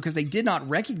rulers, because they did not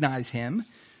recognize him,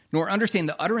 nor understand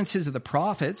the utterances of the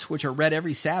prophets, which are read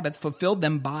every Sabbath, fulfilled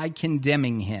them by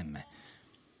condemning him.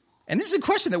 And this is a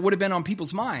question that would have been on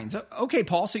people's minds. Okay,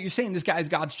 Paul, so you're saying this guy is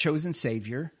God's chosen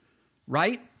Savior,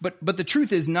 right? But the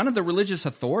truth is none of the religious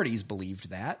authorities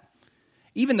believed that.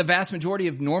 Even the vast majority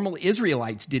of normal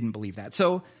Israelites didn't believe that.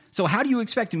 So how do you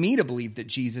expect me to believe that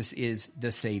Jesus is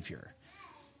the Savior?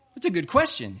 That's a good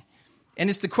question. And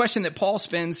it's the question that Paul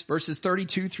spends verses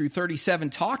 32 through 37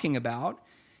 talking about.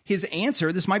 His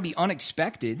answer, this might be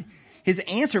unexpected, his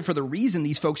answer for the reason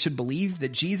these folks should believe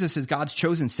that Jesus is God's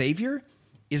chosen Savior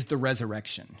is the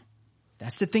resurrection.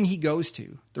 That's the thing he goes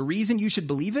to. The reason you should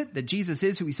believe it, that Jesus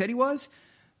is who he said he was,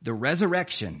 the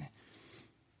resurrection.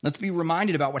 Let's be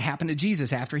reminded about what happened to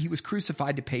Jesus after he was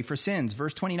crucified to pay for sins.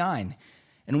 Verse 29.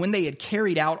 And when they had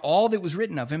carried out all that was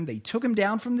written of him, they took him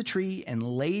down from the tree and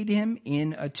laid him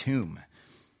in a tomb.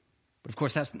 But of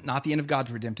course, that's not the end of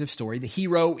God's redemptive story. The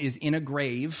hero is in a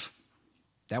grave.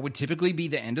 That would typically be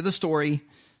the end of the story,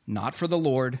 not for the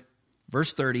Lord.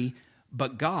 Verse 30,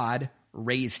 but God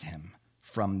raised him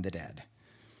from the dead.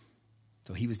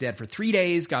 So he was dead for 3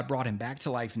 days. God brought him back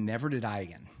to life, never to die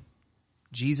again.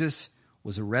 Jesus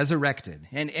was resurrected.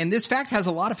 And this fact has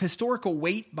a lot of historical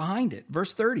weight behind it.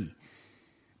 Verse 30.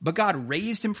 But God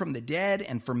raised him from the dead,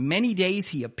 and for many days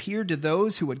he appeared to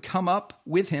those who had come up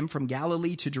with him from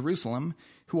Galilee to Jerusalem,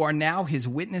 who are now his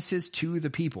witnesses to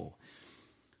the people.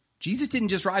 Jesus didn't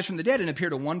just rise from the dead and appear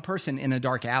to one person in a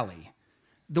dark alley.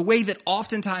 The way that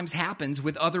oftentimes happens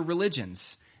with other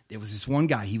religions. There was this one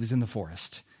guy, he was in the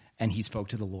forest, and he spoke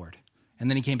to the Lord. And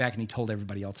then he came back and he told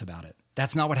everybody else about it.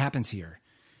 That's not what happens here.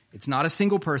 It's not a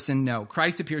single person. No,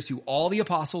 Christ appears to all the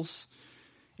apostles.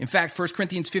 In fact, 1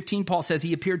 Corinthians 15, Paul says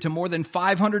he appeared to more than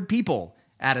 500 people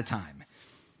at a time.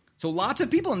 So lots of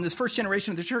people in this first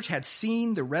generation of the church had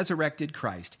seen the resurrected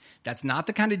Christ. That's not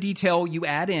the kind of detail you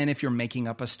add in if you're making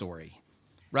up a story.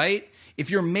 right? If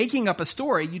you're making up a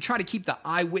story, you try to keep the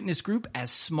eyewitness group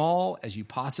as small as you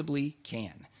possibly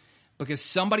can, because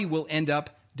somebody will end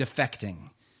up defecting.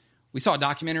 We saw a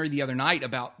documentary the other night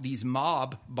about these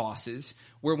mob bosses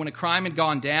where when a crime had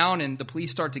gone down and the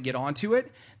police start to get onto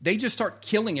it, they just start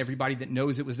killing everybody that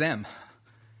knows it was them,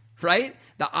 right?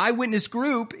 The eyewitness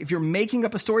group, if you're making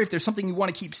up a story, if there's something you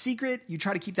want to keep secret, you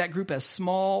try to keep that group as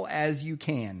small as you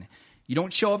can. You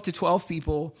don't show up to 12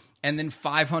 people and then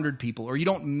 500 people, or you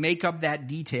don't make up that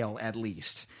detail at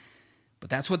least. But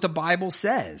that's what the Bible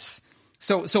says.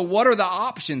 So what are the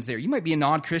options there? You might be a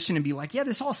non-Christian and be like, yeah,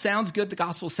 this all sounds good. The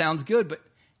gospel sounds good, but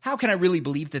how can I really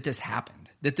believe that this happened?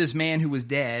 That this man who was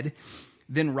dead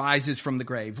then rises from the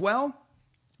grave? Well,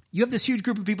 you have this huge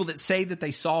group of people that say that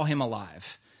they saw him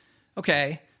alive.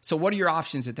 Okay, so what are your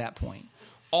options at that point?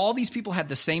 All these people had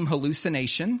the same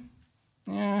hallucination?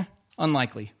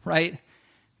 Unlikely, right?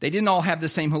 They didn't all have the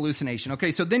same hallucination.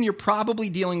 Okay, so then you're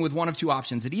probably dealing with one of two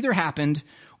options. It either happened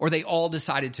or they all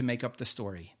decided to make up the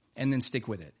story and then stick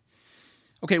with it.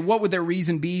 Okay, what would their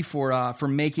reason be for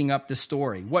making up the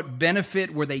story? What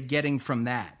benefit were they getting from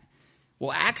that?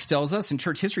 Well, Acts tells us and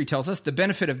church history tells us the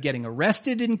benefit of getting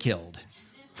arrested and killed.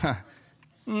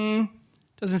 Doesn't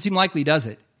seem likely, does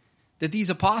it? That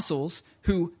these apostles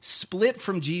who split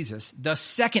from Jesus the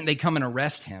second they come and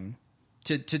arrest him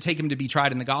to take him to be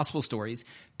tried in the gospel stories,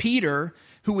 Peter,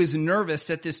 who is nervous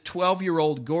that this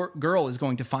 12-year-old girl is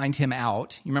going to find him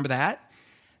out, you remember that?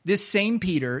 This same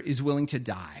Peter is willing to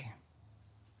die.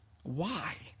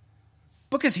 Why?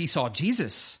 Because he saw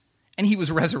Jesus and he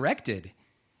was resurrected,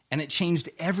 and it changed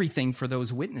everything for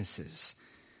those witnesses.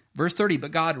 Verse 30, but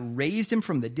God raised him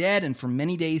from the dead, and for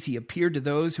many days he appeared to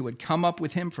those who had come up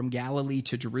with him from Galilee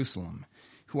to Jerusalem,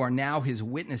 who are now his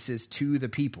witnesses to the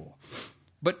people.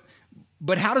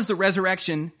 But how does the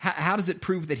resurrection, how does it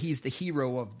prove that he's the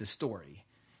hero of the story?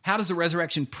 How does the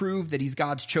resurrection prove that he's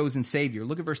God's chosen Savior?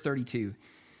 Look at verse 32.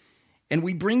 And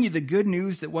we bring you the good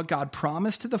news that what God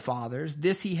promised to the fathers,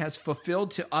 this he has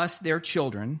fulfilled to us, their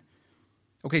children.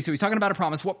 Okay, so he's talking about a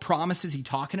promise. What promise is he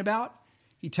talking about?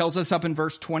 He tells us up in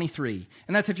verse 23.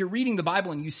 And that's if you're reading the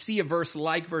Bible and you see a verse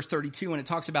like verse 32 and it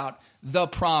talks about the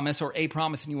promise or a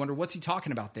promise and you wonder, what's he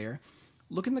talking about there?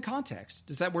 Look in the context.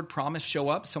 Does that word promise show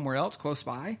up somewhere else close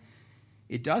by?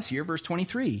 It does here, verse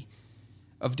 23.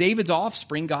 Of David's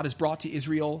offspring, God has brought to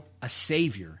Israel a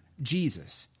Savior,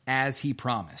 Jesus, as he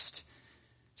promised.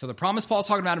 So the promise Paul's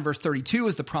talking about in verse 32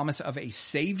 is the promise of a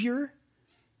Savior.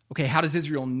 Okay, how does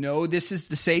Israel know this is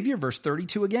the Savior? Verse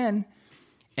 32 again.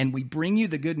 And we bring you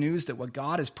the good news that what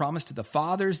God has promised to the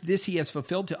fathers, this he has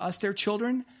fulfilled to us, their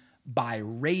children, by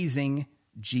raising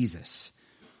Jesus.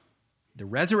 The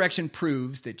resurrection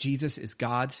proves that Jesus is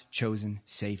God's chosen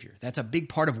Savior. That's a big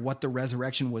part of what the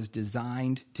resurrection was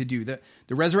designed to do. The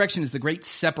resurrection is the great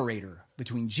separator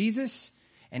between Jesus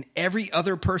and every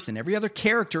other person, every other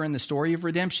character in the story of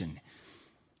redemption.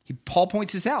 Paul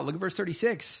points this out. Look at verse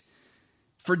 36.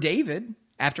 For David,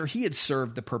 after he had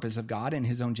served the purpose of God in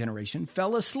his own generation,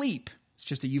 fell asleep. It's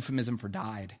just a euphemism for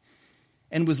died.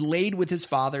 And was laid with his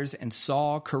fathers and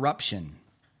saw corruption.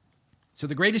 So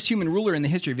the greatest human ruler in the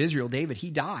history of Israel, David,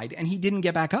 he died and he didn't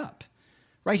get back up.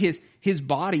 Right? His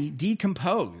body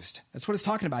decomposed. That's what it's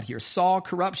talking about here. Saw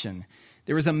corruption.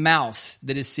 There is a mouse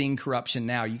that is seeing corruption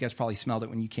now. You guys probably smelled it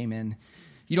when you came in.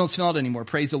 You don't smell it anymore.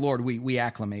 Praise the Lord. We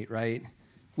acclimate, right?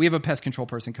 We have a pest control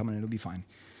person coming in. It'll be fine.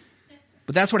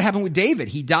 But that's what happened with David.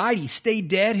 He died. He stayed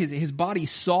dead. His body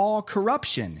saw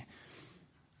corruption.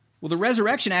 Well, the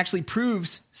resurrection actually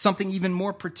proves something even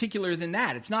more particular than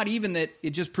that. It's not even that it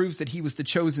just proves that he was the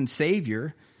chosen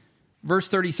Savior. Verse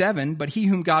 37, but he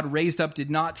whom God raised up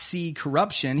did not see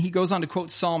corruption. He goes on to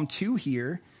quote Psalm 2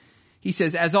 here. He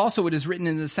says, as also it is written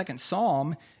in the second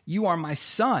Psalm, you are my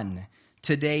son.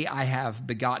 Today I have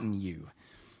begotten you.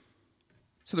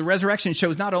 So the resurrection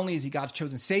shows not only is he God's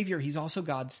chosen Savior, he's also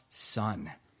God's son.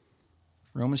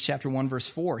 Romans chapter 1, verse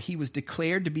 4, he was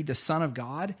declared to be the Son of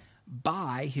God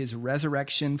by his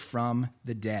resurrection from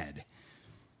the dead.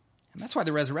 And that's why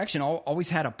the resurrection always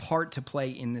had a part to play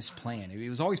in this plan. It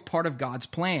was always part of God's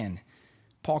plan.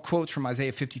 Paul quotes from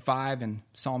Isaiah 55 and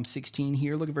Psalm 16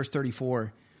 here. Look at verse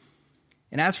 34.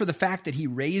 And as for the fact that he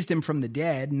raised him from the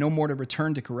dead, no more to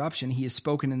return to corruption, he has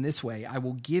spoken in this way, I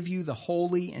will give you the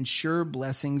holy and sure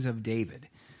blessings of David.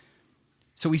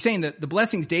 So he's saying that the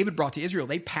blessings David brought to Israel,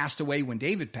 they passed away when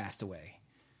David passed away.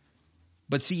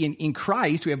 But see, in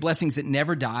Christ, we have blessings that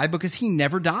never die because he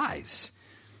never dies,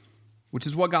 which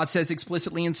is what God says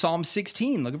explicitly in Psalm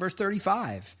 16. Look at verse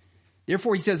 35.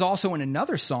 Therefore, he says also in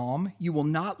another psalm, you will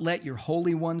not let your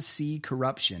Holy One see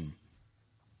corruption.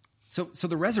 So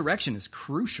the resurrection is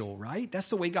crucial, right? That's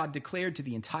the way God declared to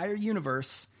the entire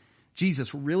universe,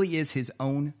 Jesus really is his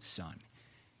own son.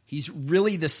 He's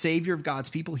really the savior of God's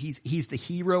people. He's the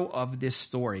hero of this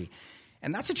story.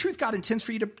 And that's a truth God intends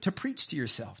for you to preach to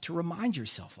yourself, to remind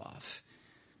yourself of.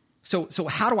 So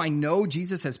how do I know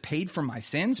Jesus has paid for my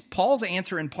sins? Paul's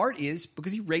answer in part is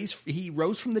because he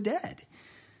rose from the dead.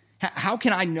 How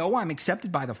can I know I'm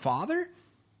accepted by the Father?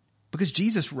 Because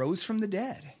Jesus rose from the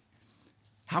dead.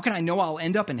 How can I know I'll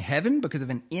end up in heaven because of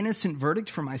an innocent verdict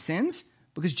for my sins?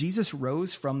 Because Jesus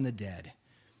rose from the dead.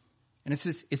 And it's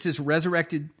this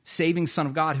resurrected, saving Son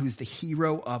of God who's the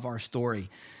hero of our story.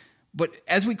 But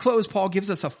as we close, Paul gives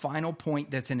us a final point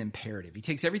that's an imperative. He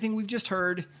takes everything we've just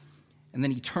heard, and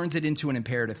then he turns it into an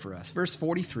imperative for us. Verse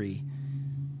 43,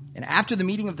 and after the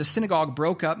meeting of the synagogue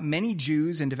broke up, many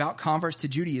Jews and devout converts to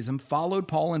Judaism followed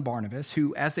Paul and Barnabas,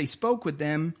 who, as they spoke with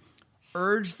them,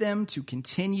 urged them to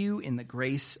continue in the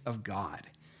grace of God.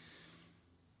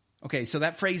 Okay, so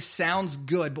that phrase sounds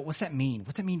good, but what's that mean?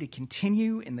 What's it mean to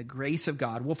continue in the grace of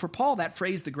God? Well, for Paul, that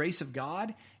phrase, the grace of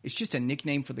God, is just a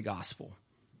nickname for the gospel.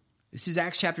 This is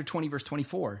Acts chapter 20, verse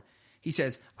 24. He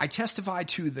says, I testify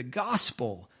to the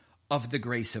gospel of the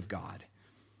grace of God.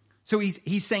 So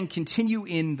he's saying continue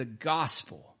in the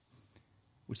gospel,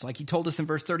 which, like he told us in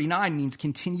verse 39, means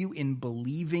continue in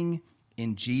believing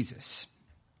in Jesus.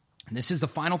 And this is the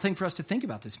final thing for us to think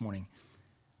about this morning.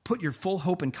 Put your full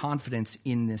hope and confidence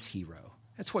in this hero.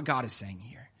 That's what God is saying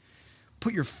here.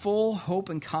 Put your full hope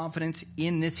and confidence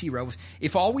in this hero.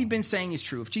 If all we've been saying is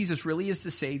true, if Jesus really is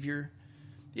the Savior,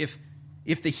 if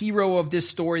the hero of this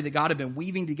story that God had been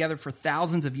weaving together for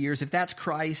thousands of years, if that's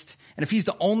Christ, and if he's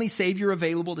the only Savior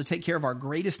available to take care of our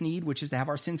greatest need, which is to have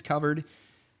our sins covered,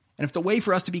 and if the way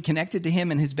for us to be connected to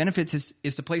him and his benefits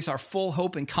is to place our full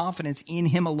hope and confidence in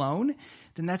him alone,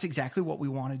 then that's exactly what we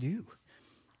want to do.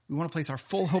 We want to place our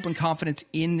full hope and confidence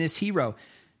in this hero.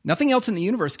 Nothing else in the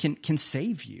universe can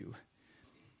save you,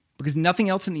 because nothing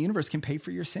else in the universe can pay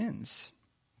for your sins.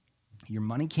 Your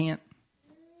money can't.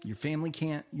 Your family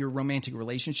can't. Your romantic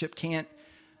relationship can't.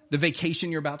 The vacation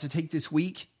you're about to take this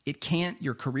week, it can't.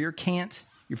 Your career can't.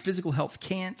 Your physical health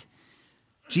can't.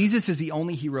 Jesus is the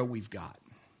only hero we've got.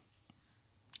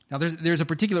 Now, there's a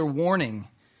particular warning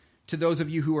to those of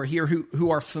you who are here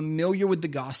who are familiar with the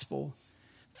gospel,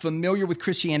 familiar with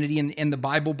Christianity and the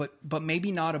Bible, but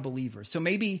maybe not a believer. So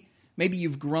maybe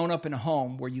you've grown up in a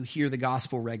home where you hear the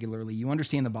gospel regularly. You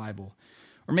understand the Bible.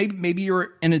 Or maybe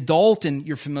you're an adult and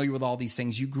you're familiar with all these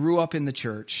things. You grew up in the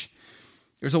church.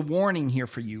 There's a warning here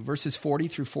for you. Verses 40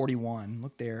 through 41.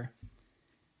 Look there.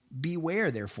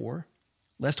 Beware, therefore,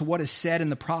 lest what is said in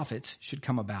the prophets should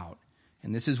come about.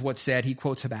 And this is what's said. He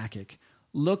quotes Habakkuk.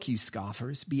 Look, you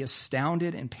scoffers, be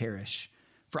astounded and perish.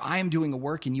 For I am doing a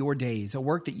work in your days, a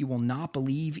work that you will not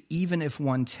believe, even if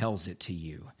one tells it to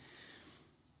you.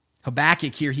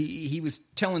 Habakkuk here, he was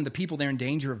telling the people they're in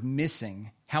danger of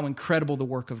missing how incredible the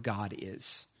work of God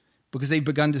is, because they've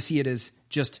begun to see it as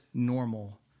just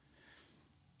normal.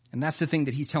 And that's the thing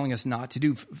that he's telling us not to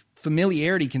do.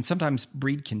 Familiarity can sometimes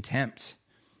breed contempt.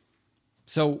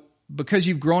 So because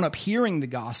you've grown up hearing the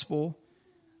gospel,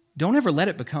 don't ever let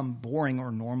it become boring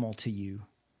or normal to you.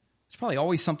 It's probably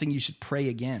always something you should pray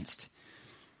against.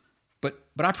 But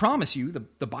I promise you,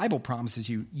 the Bible promises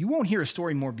you won't hear a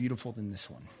story more beautiful than this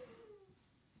one.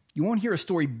 You won't hear a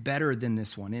story better than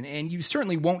this one. And you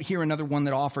certainly won't hear another one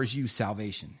that offers you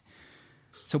salvation.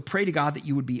 So pray to God that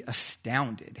you would be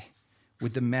astounded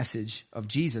with the message of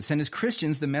Jesus. And as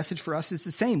Christians, the message for us is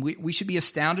the same. We should be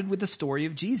astounded with the story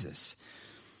of Jesus.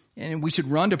 And we should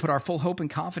run to put our full hope and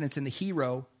confidence in the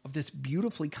hero of this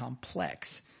beautifully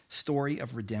complex story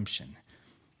of redemption.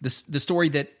 The story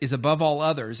that is above all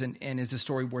others and is a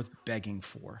story worth begging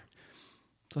for.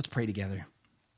 So let's pray together.